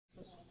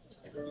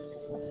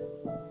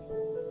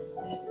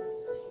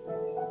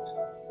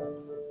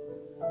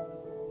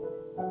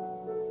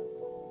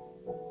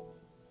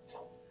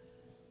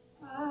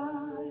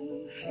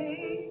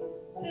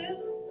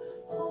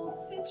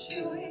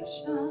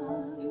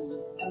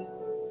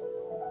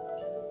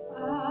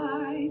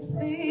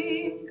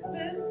think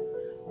this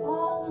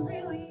all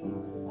really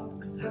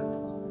sucks.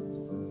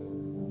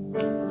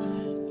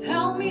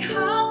 Tell me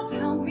how,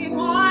 tell me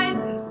why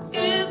this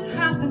is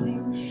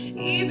happening,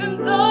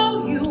 even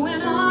though you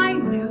and I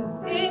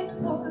knew it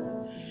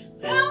would.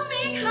 Tell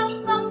me how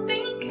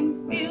something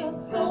can feel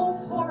so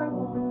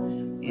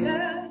horrible,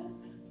 yet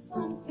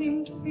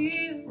something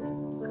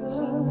feels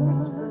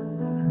good.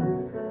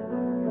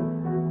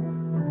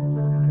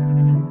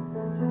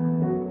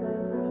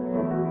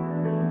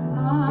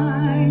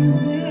 I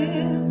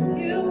miss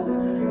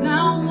you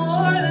now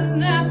more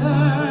than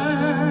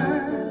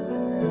ever,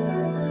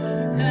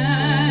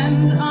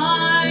 and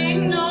I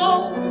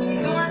know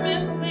you're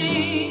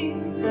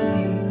missing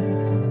me.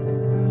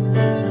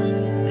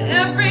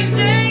 Every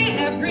day,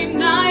 every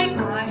night,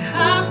 I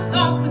have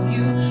thoughts of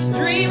you,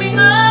 dreaming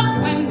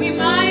of when we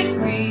might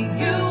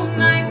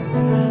reunite.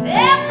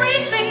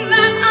 Everything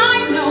that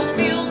I know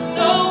feels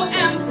so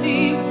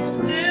empty,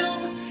 but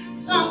still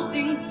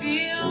something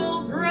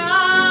feels right.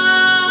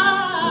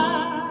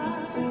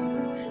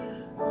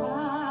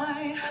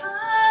 I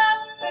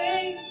have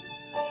faith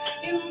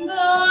in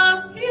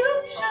the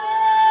future.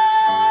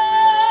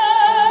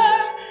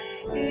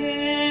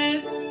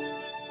 It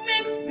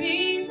makes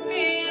me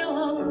feel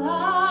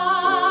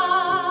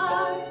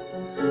alive.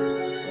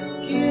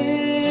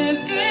 Give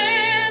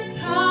it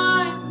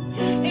time,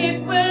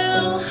 it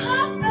will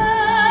happen.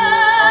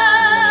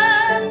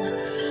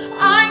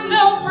 I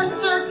know for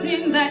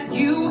certain that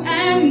you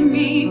and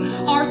me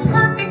are